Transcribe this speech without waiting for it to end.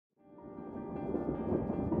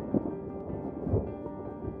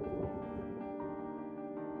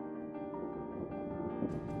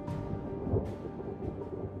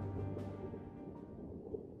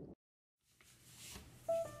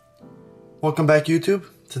Welcome back, YouTube.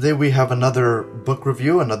 Today we have another book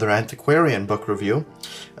review, another antiquarian book review.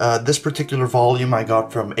 This particular volume I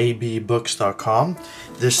got from abbooks.com.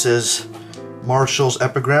 This is Martial's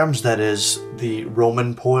Epigrams, that is the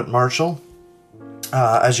Roman poet Martial.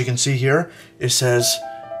 As you can see here, it says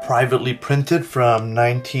privately printed from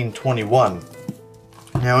 1921.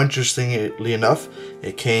 Now, interestingly enough,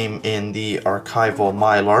 it came in the archival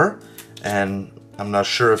mylar, and I'm not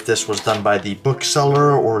sure if this was done by the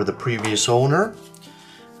bookseller or the previous owner,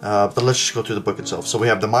 but let's just go through the book itself. So we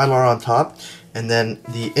have the mylar on top, and then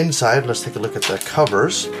the inside, let's take a look at the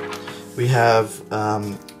covers. We have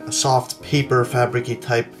a soft paper fabric-y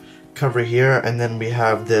type cover here, and then we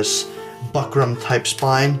have this buckram type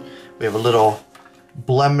spine. We have a little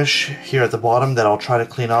blemish here at the bottom that I'll try to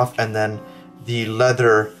clean off, and then the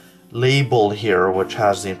leather label here which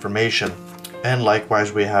has the information, and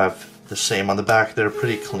likewise we have the same on the back. They're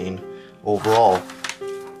pretty clean overall.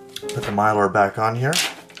 Put the mylar back on here.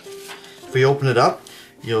 If we open it up,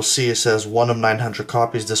 you'll see it says 1 of 900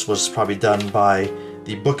 copies. This was probably done by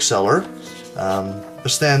the bookseller. The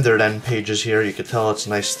standard end pages here, you can tell it's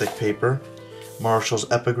nice thick paper. Martial's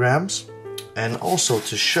Epigrams. And also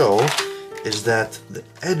to show is that the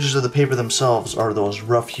edges of the paper themselves are those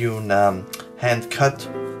rough-hewn hand cut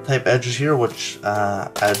type edges here, which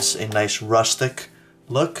adds a nice rustic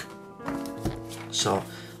look. So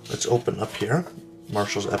let's open up here,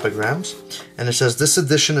 Martial's Epigrams, and it says this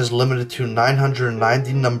edition is limited to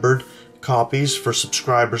 990 numbered copies for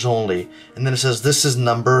subscribers only, and then it says this is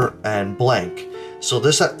number and blank. So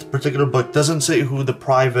this particular book doesn't say who the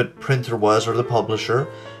private printer was or the publisher,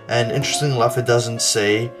 and interestingly enough, it doesn't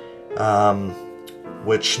say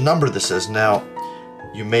which number this is. Now,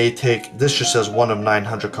 you may take, this just says 1 of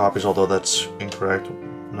 900 copies, although that's incorrect.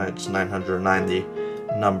 It's 990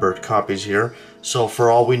 numbered copies here. So for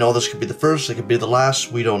all we know, this could be the first, it could be the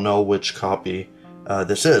last. We don't know which copy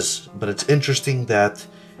this is, but it's interesting that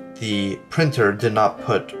the printer did not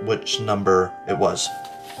put which number it was.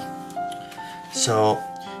 So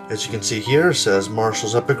as you can see here, it says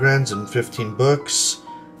Martial's Epigrams in 15 books,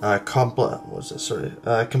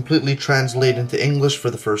 completely translated into English for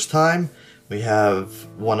the first time. We have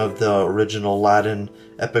one of the original Latin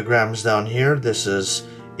epigrams down here. This is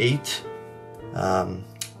 8,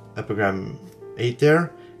 epigram 8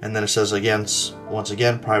 there, and then it says again, once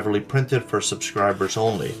again, privately printed for subscribers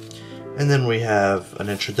only. And then we have an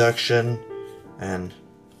introduction and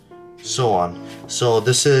so on. So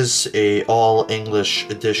this is a all English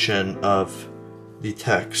edition of the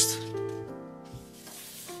text.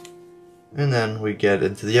 And then we get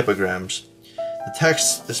into the epigrams. The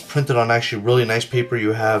text is printed on actually really nice paper.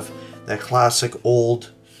 You have that classic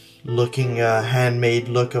old looking handmade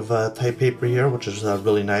look of type paper here, which is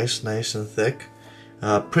really nice and thick.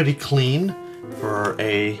 Pretty clean for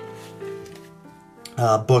a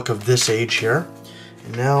book of this age here.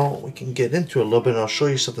 And now we can get into it a little bit, and I'll show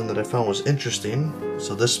you something that I found was interesting.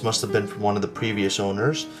 So this must have been from one of the previous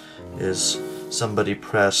owners, is somebody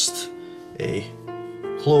pressed a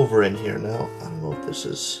clover in here. Now, I don't know if this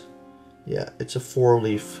is, yeah, it's a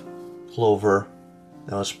 4-leaf clover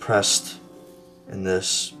that was pressed in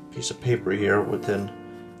this piece of paper here within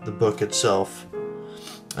the book itself.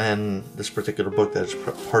 And this particular book, that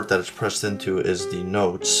part that it's pressed into, is the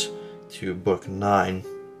notes to book 9.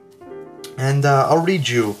 And I'll read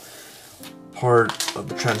you part of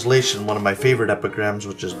the translation, one of my favorite epigrams,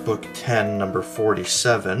 which is book 10, number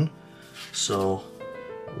 47. So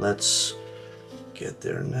let's get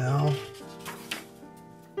there now.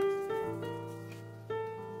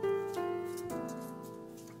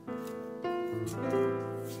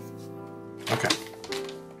 Okay.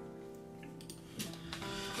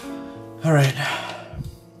 Alright.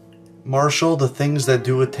 Martial, the things that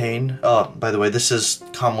do attain. By the way, this is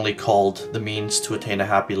commonly called the means to attain a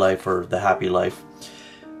happy life, or the happy life.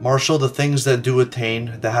 Martial, the things that do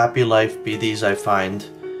attain the happy life be these I find: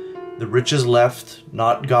 the riches left,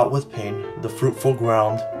 not got with pain, the fruitful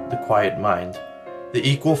ground, the quiet mind, the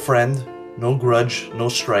equal friend, no grudge, no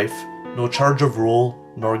strife, no charge of rule,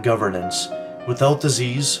 nor governance, without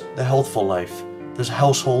disease, the healthful life, the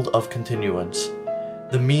household of continuance,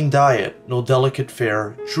 the mean diet, no delicate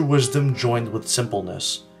fare, true wisdom joined with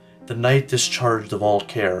simpleness, the night discharged of all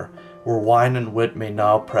care, where wine and wit may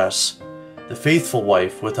now press, the faithful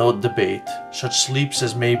wife without debate, such sleeps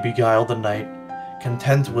as may beguile the night,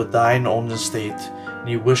 content with thine own estate,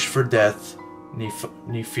 ne wish for death,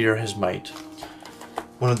 ne fear his might.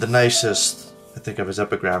 One of the nicest, I think, of his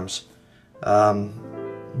epigrams.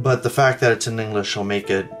 But the fact that it's in English will make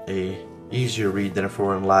it a easier read than if it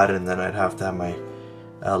were in Latin. Then I'd have to have my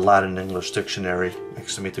Latin English dictionary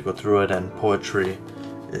next to me to go through it, and poetry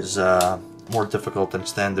is more difficult than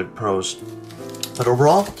standard prose. But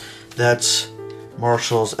overall, that's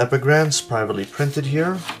Marshall's Epigrams, privately printed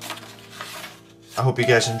here. I hope you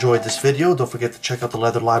guys enjoyed this video. Don't forget to check out the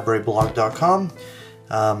leatherlibraryblog.com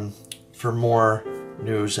for more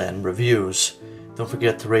news and reviews. Don't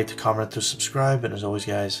forget to rate, comment, to subscribe, and as always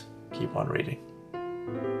guys, keep on reading.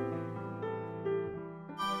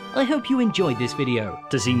 I hope you enjoyed this video.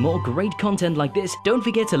 To see more great content like this, don't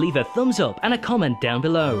forget to leave a thumbs up and a comment down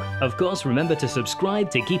below. Of course, remember to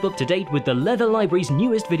subscribe to keep up to date with the Leather Library's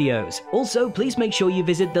newest videos. Also, please make sure you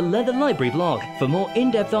visit the Leather Library blog for more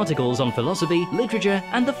in-depth articles on philosophy, literature,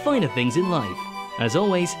 and the finer things in life. As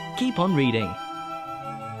always, keep on reading.